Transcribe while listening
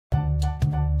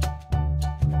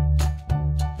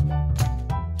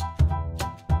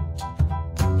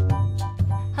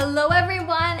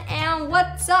everyone, and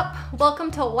what's up?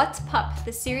 Welcome to What's Pup,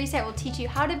 the series that will teach you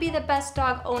how to be the best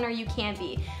dog owner you can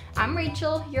be. I'm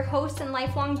Rachel, your host and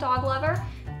lifelong dog lover.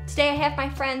 Today I have my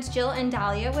friends Jill and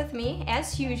Dahlia with me,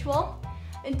 as usual.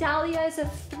 And Dahlia is a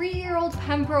 3-year-old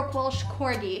Pembroke Welsh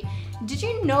Corgi. Did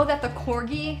you know that the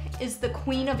Corgi is the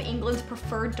Queen of England's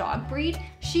preferred dog breed?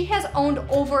 She has owned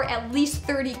over at least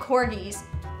 30 Corgis.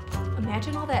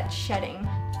 Imagine all that shedding.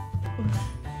 Oof.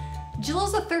 Jill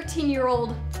is a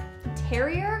 13-year-old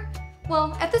terrier?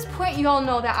 Well, at this point you all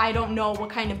know that I don't know what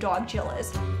kind of dog Jill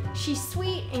is. She's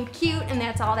sweet and cute, and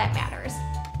that's all that matters.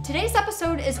 Today's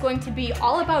episode is going to be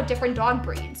all about different dog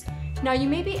breeds. Now you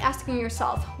may be asking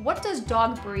yourself, what does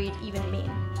dog breed even mean?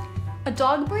 A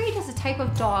dog breed is a type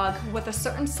of dog with a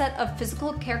certain set of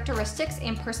physical characteristics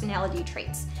and personality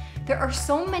traits. There are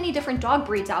so many different dog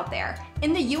breeds out there.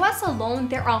 In the US alone,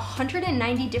 there are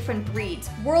 190 different breeds.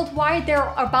 Worldwide, there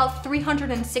are about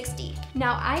 360.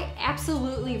 Now, I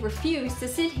absolutely refuse to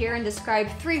sit here and describe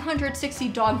 360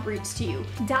 dog breeds to you.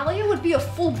 Dahlia would be a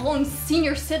full-blown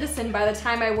senior citizen by the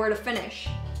time I were to finish.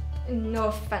 No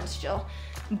offense, Jill.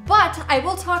 But I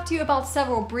will talk to you about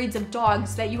several breeds of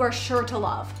dogs that you are sure to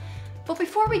love. But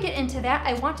before we get into that,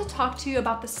 I want to talk to you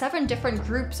about the 7 different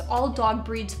groups all dog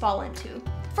breeds fall into.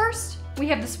 First, we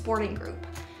have the sporting group.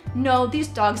 No, these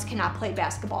dogs cannot play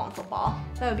basketball and football.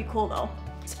 That would be cool though.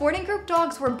 Sporting group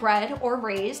dogs were bred or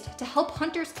raised to help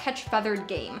hunters catch feathered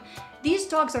game. These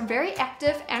dogs are very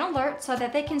active and alert so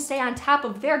that they can stay on top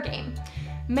of their game.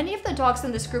 Many of the dogs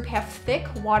in this group have thick,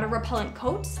 water-repellent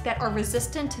coats that are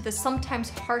resistant to the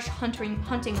sometimes harsh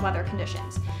hunting weather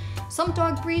conditions. Some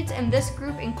dog breeds in this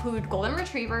group include Golden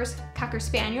Retrievers, Cocker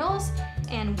Spaniels,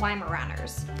 and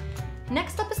Weimaraners.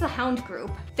 Next up is the hound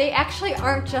group. They actually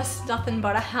aren't just nothing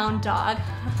but a hound dog.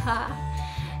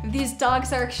 These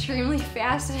dogs are extremely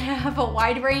fast and have a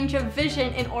wide range of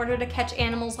vision in order to catch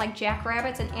animals like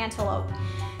jackrabbits and antelope.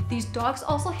 These dogs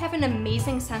also have an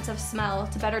amazing sense of smell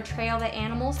to better trail the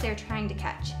animals they're trying to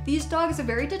catch. These dogs are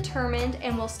very determined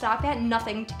and will stop at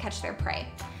nothing to catch their prey.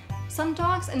 Some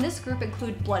dogs in this group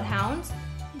include bloodhounds,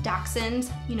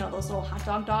 dachshunds, you know, those little hot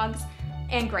dog dogs,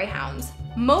 and greyhounds.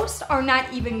 Most are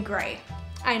not even gray.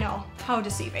 I know, how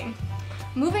deceiving.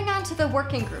 Moving on to the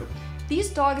working group. These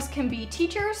dogs can be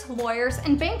teachers, lawyers,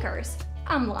 and bankers.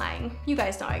 I'm lying. You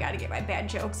guys know I gotta get my bad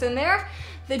jokes in there.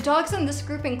 The dogs in this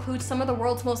group include some of the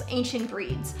world's most ancient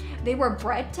breeds. They were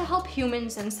bred to help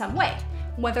humans in some way,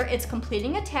 whether it's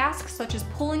completing a task such as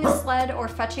pulling a sled or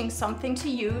fetching something to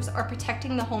use or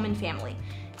protecting the home and family.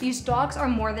 These dogs are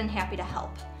more than happy to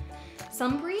help.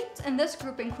 Some breeds in this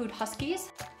group include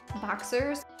Huskies,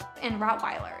 Boxers, and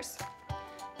Rottweilers.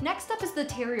 Next up is the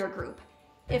terrier group.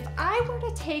 If I were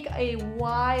to take a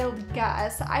wild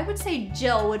guess, I would say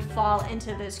Jill would fall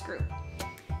into this group.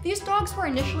 These dogs were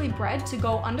initially bred to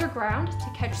go underground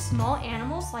to catch small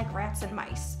animals like rats and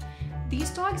mice.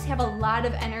 These dogs have a lot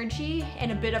of energy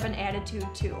and a bit of an attitude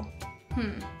too.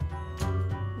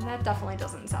 That definitely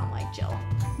doesn't sound like Jill.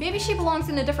 Maybe she belongs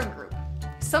in a different group.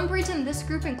 Some breeds in this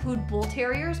group include Bull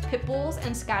Terriers, Pit Bulls,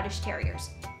 and Scottish Terriers.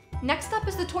 Next up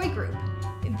is the toy group.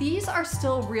 These are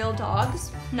still real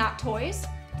dogs, not toys.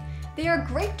 They are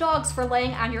great dogs for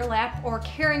laying on your lap or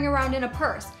carrying around in a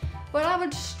purse, but I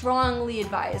would strongly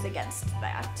advise against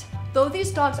that. Though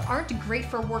these dogs aren't great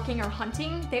for working or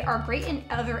hunting, they are great in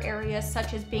other areas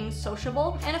such as being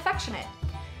sociable and affectionate.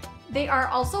 They are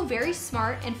also very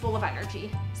smart and full of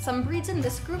energy. Some breeds in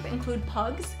this group include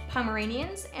Pugs,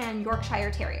 Pomeranians, and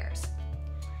Yorkshire Terriers.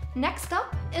 Next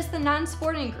up is the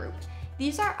non-sporting group.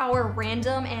 These are our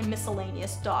random and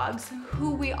miscellaneous dogs,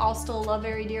 who we all still love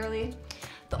very dearly.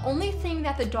 The only thing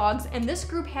that the dogs in this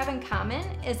group have in common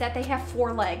is that they have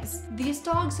 4 legs. These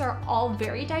dogs are all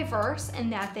very diverse in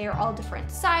that they are all different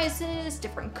sizes,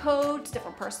 different coats,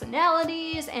 different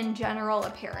personalities, and general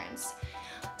appearance.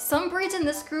 Some breeds in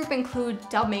this group include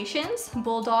Dalmatians,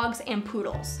 Bulldogs, and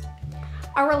Poodles.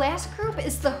 Our last group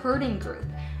is the herding group.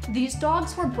 These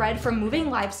dogs were bred for moving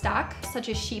livestock, such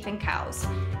as sheep and cows.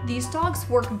 These dogs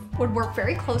would work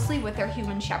very closely with their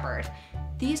human shepherd.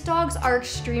 These dogs are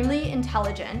extremely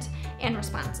intelligent and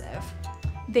responsive.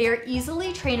 They are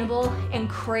easily trainable and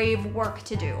crave work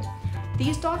to do.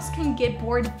 These dogs can get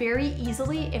bored very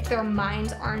easily if their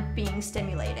minds aren't being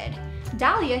stimulated.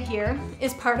 Dahlia here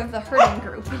is part of the herding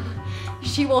group.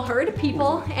 She will herd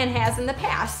people and has in the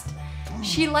past.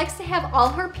 She likes to have all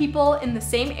her people in the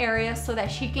same area so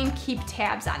that she can keep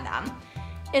tabs on them.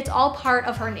 It's all part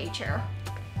of her nature.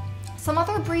 Some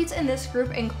other breeds in this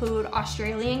group include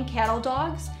Australian cattle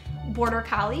dogs, Border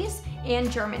Collies,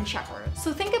 and German Shepherds.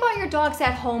 So think about your dogs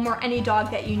at home or any dog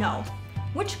that you know.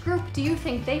 Which group do you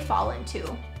think they fall into?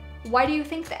 Why do you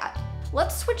think that?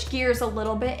 Let's switch gears a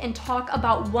little bit and talk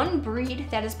about one breed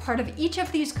that is part of each of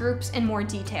these groups in more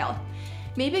detail.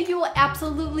 Maybe you will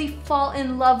absolutely fall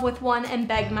in love with one and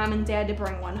beg mom and dad to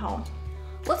bring one home.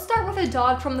 Let's start with a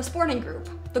dog from the sporting group,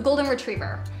 the Golden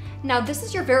Retriever. Now this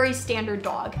is your very standard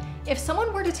dog. If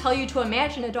someone were to tell you to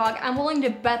imagine a dog, I'm willing to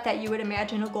bet that you would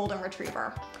imagine a Golden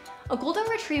Retriever. A Golden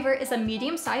Retriever is a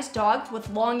medium-sized dog with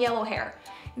long yellow hair.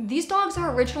 These dogs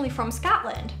are originally from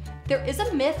Scotland. There is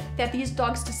a myth that these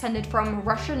dogs descended from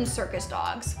Russian circus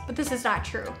dogs, but this is not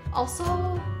true. Also,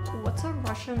 what's a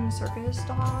Russian circus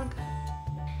dog?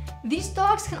 These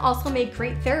dogs can also make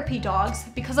great therapy dogs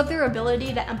because of their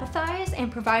ability to empathize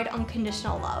and provide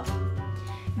unconditional love.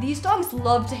 These dogs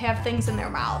love to have things in their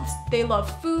mouths. They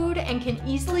love food and can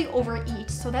easily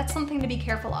overeat, so that's something to be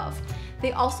careful of.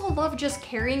 They also love just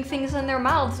carrying things in their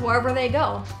mouths wherever they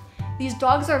go. These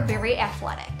dogs are very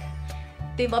athletic.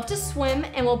 They love to swim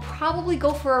and will probably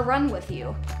go for a run with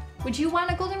you. Would you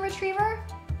want a Golden Retriever?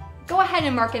 Go ahead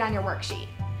and mark it on your worksheet.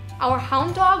 Our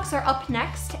hound dogs are up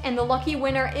next, and the lucky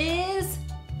winner is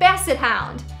Basset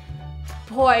Hound.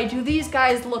 Boy, do these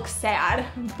guys look sad,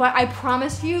 but I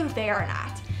promise you they are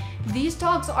not. These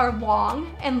dogs are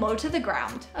long and low to the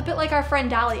ground, a bit like our friend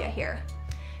Dahlia here.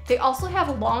 They also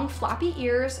have long floppy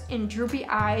ears and droopy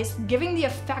eyes, giving the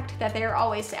effect that they are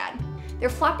always sad. Their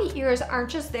floppy ears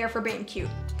aren't just there for being cute.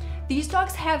 These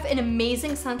dogs have an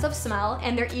amazing sense of smell,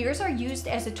 and their ears are used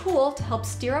as a tool to help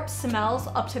steer up smells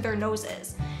up to their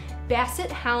noses.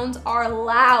 Basset Hounds are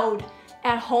loud.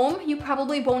 At home, you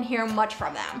probably won't hear much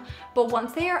from them, but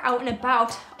once they are out and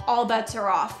about, all bets are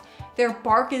off. Their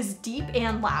bark is deep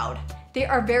and loud. They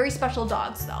are very special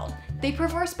dogs though. They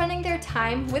prefer spending their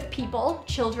time with people,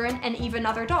 children, and even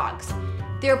other dogs.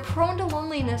 They're prone to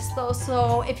loneliness though,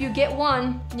 so if you get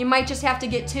one, you might just have to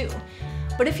get two.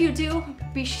 But if you do,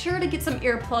 be sure to get some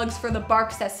earplugs for the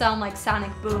barks that sound like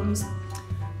sonic booms.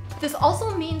 This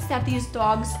also means that these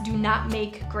dogs do not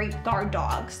make great guard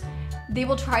dogs. They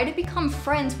will try to become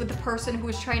friends with the person who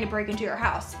is trying to break into your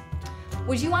house.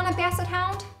 Would you want a Basset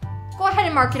Hound? Go ahead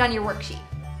and mark it on your worksheet.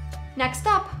 Next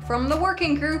up, from the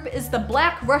working group, is the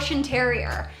Black Russian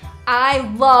Terrier. I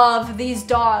love these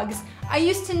dogs. I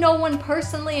used to know one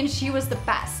personally and she was the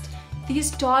best.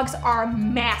 These dogs are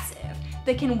massive.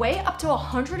 They can weigh up to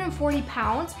 140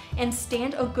 pounds and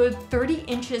stand a good 30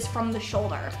 inches from the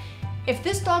shoulder. If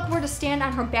this dog were to stand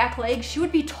on her back legs, she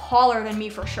would be taller than me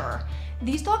for sure.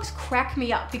 These dogs crack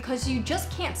me up because you just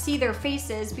can't see their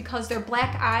faces because their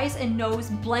black eyes and nose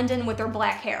blend in with their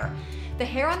black hair. The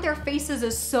hair on their faces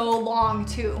is so long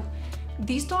too.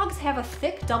 These dogs have a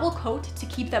thick double coat to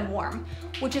keep them warm,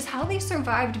 which is how they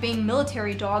survived being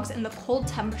military dogs in the cold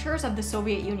temperatures of the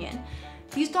Soviet Union.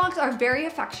 These dogs are very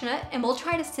affectionate and will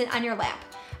try to sit on your lap,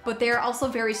 but they are also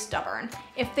very stubborn.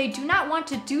 If they do not want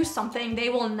to do something, they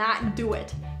will not do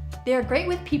it. They are great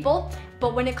with people,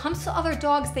 but when it comes to other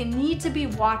dogs, they need to be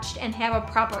watched and have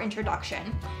a proper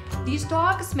introduction. These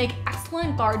dogs make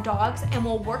excellent guard dogs and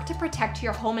will work to protect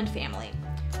your home and family.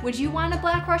 Would you want a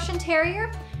Black Russian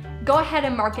Terrier? Go ahead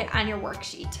and mark it on your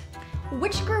worksheet.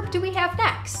 Which group do we have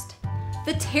next?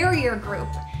 The Terrier group.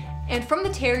 And from the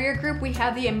Terrier group, we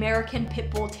have the American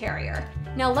Pit Bull Terrier.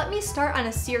 Now let me start on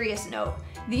a serious note.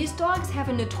 These dogs have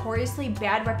a notoriously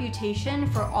bad reputation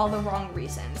for all the wrong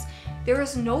reasons. There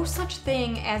is no such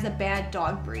thing as a bad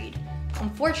dog breed.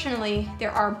 Unfortunately,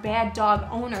 there are bad dog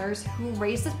owners who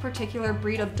raise this particular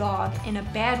breed of dog in a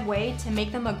bad way to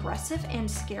make them aggressive and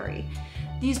scary.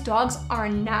 These dogs are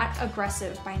not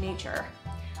aggressive by nature.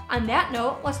 On that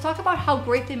note, let's talk about how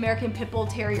great the American Pit Bull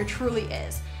Terrier truly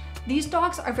is. These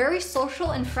dogs are very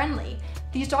social and friendly.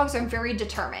 These dogs are very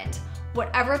determined.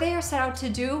 Whatever they are set out to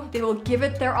do, they will give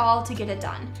it their all to get it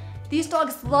done. These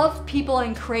dogs love people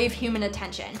and crave human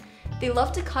attention. They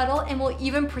love to cuddle and will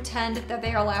even pretend that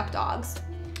they are lap dogs.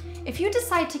 If you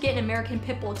decide to get an American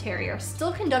Pit Bull Terrier,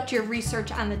 still conduct your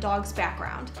research on the dog's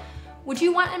background. Would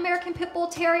you want an American Pit Bull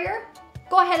Terrier?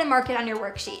 Go ahead and mark it on your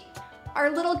worksheet. Our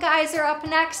little guys are up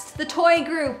next, the toy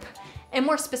group, and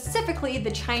more specifically,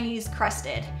 the Chinese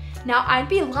Crested. Now, I'd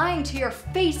be lying to your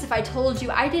face if I told you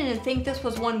I didn't think this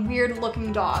was one weird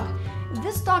looking dog.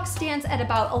 This dog stands at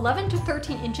about 11 to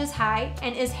 13 inches high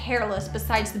and is hairless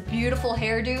besides the beautiful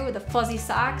hairdo, the fuzzy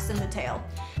socks, and the tail.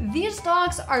 These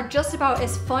dogs are just about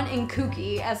as fun and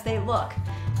kooky as they look.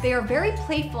 They are very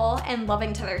playful and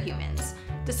loving to their humans.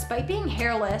 Despite being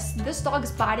hairless, this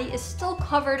dog's body is still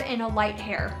covered in a light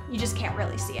hair. You just can't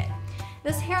really see it.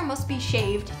 This hair must be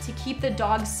shaved to keep the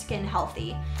dog's skin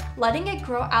healthy. Letting it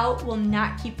grow out will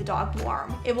not keep the dog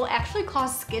warm. It will actually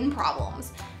cause skin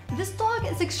problems. This dog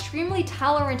is extremely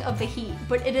tolerant of the heat,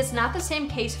 but it is not the same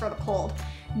case for the cold.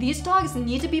 These dogs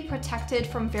need to be protected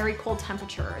from very cold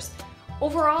temperatures.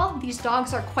 Overall, these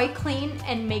dogs are quite clean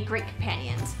and make great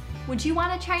companions. Would you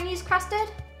want a Chinese crested?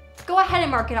 Go ahead and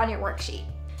mark it on your worksheet.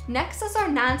 Next is our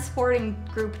non-sporting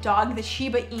group dog, the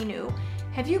Shiba Inu.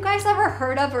 Have you guys ever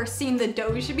heard of or seen the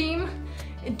Doge meme?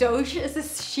 Doge is a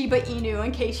Shiba Inu,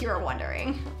 in case you were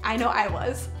wondering. I know I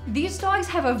was. These dogs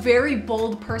have a very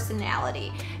bold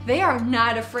personality. They are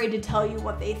not afraid to tell you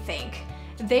what they think.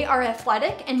 They are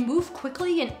athletic and move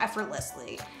quickly and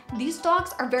effortlessly. These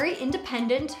dogs are very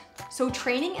independent, so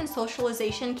training and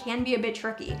socialization can be a bit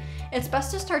tricky. It's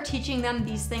best to start teaching them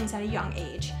these things at a young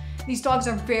age. These dogs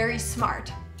are very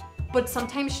smart, but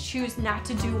sometimes choose not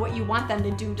to do what you want them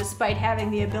to do despite having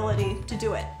the ability to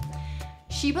do it.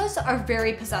 Shibas are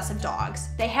very possessive dogs.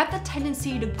 They have the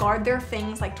tendency to guard their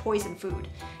things like toys and food.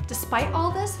 Despite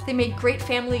all this, they make great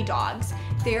family dogs.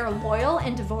 They are loyal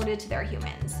and devoted to their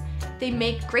humans. They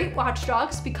make great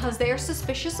watchdogs because they are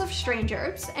suspicious of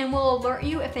strangers and will alert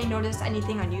you if they notice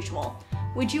anything unusual.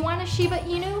 Would you want a Shiba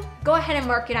Inu? Go ahead and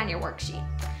mark it on your worksheet.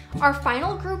 Our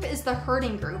final group is the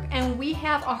herding group, and we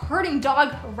have a herding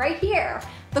dog right here,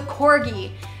 the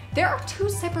Corgi. There are two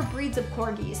separate breeds of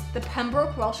Corgis, the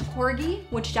Pembroke Welsh Corgi,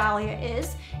 which Dahlia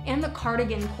is, and the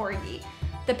Cardigan Corgi.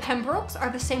 The Pembrokes are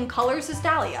the same colors as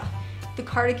Dahlia. The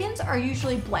Cardigans are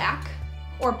usually black,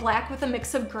 or black with a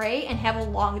mix of gray and have a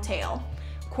long tail.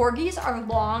 Corgis are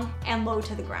long and low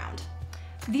to the ground.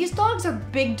 These dogs are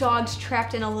big dogs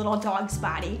trapped in a little dog's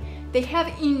body. They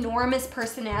have enormous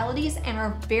personalities and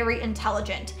are very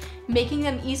intelligent, making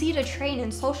them easy to train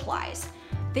and socialize.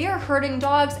 They are herding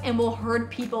dogs and will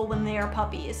herd people when they are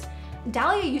puppies.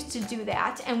 Dahlia used to do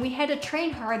that, and we had to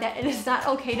train her that it is not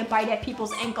okay to bite at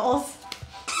people's ankles.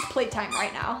 Playtime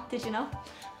right now, did you know?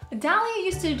 Dahlia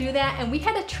used to do that, and we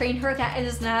had to train her that it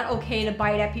is not okay to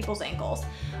bite at people's ankles,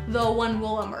 though one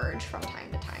will emerge from time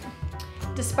to time.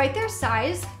 Despite their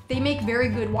size, they make very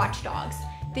good watchdogs.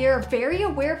 They are very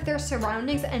aware of their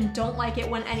surroundings and don't like it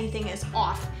when anything is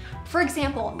off. For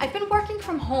example, I've been working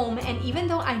from home, and even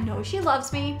though I know she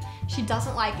loves me, she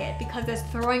doesn't like it because it's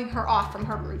throwing her off from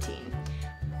her routine.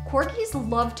 Corgis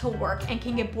love to work and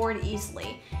can get bored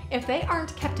easily. If they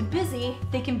aren't kept busy,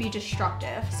 they can be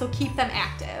destructive, so keep them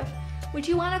active. Would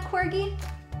you want a Corgi?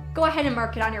 Go ahead and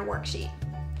mark it on your worksheet.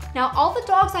 Now, all the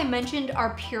dogs I mentioned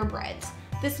are purebreds.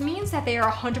 This means that they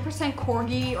are 100%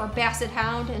 Corgi or Basset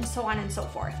Hound and so on and so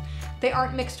forth. They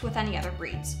aren't mixed with any other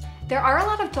breeds. There are a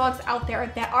lot of dogs out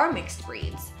there that are mixed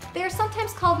breeds. They are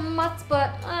sometimes called mutts,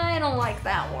 but I don't like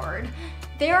that word.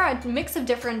 They are a mix of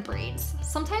different breeds.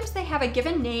 Sometimes they have a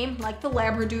given name, like the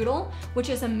Labradoodle, which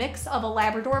is a mix of a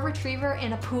Labrador Retriever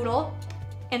and a Poodle,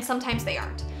 and sometimes they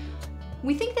aren't.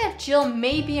 We think that Jill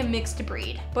may be a mixed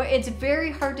breed, but it's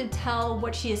very hard to tell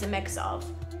what she is a mix of.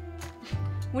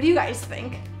 What do you guys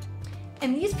think?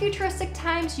 In these futuristic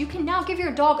times, you can now give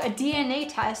your dog a DNA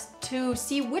test to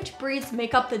see which breeds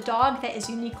make up the dog that is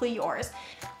uniquely yours.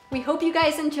 We hope you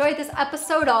guys enjoyed this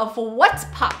episode of What's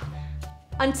Pup?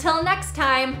 Until next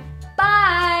time,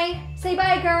 bye! Say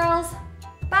bye, girls!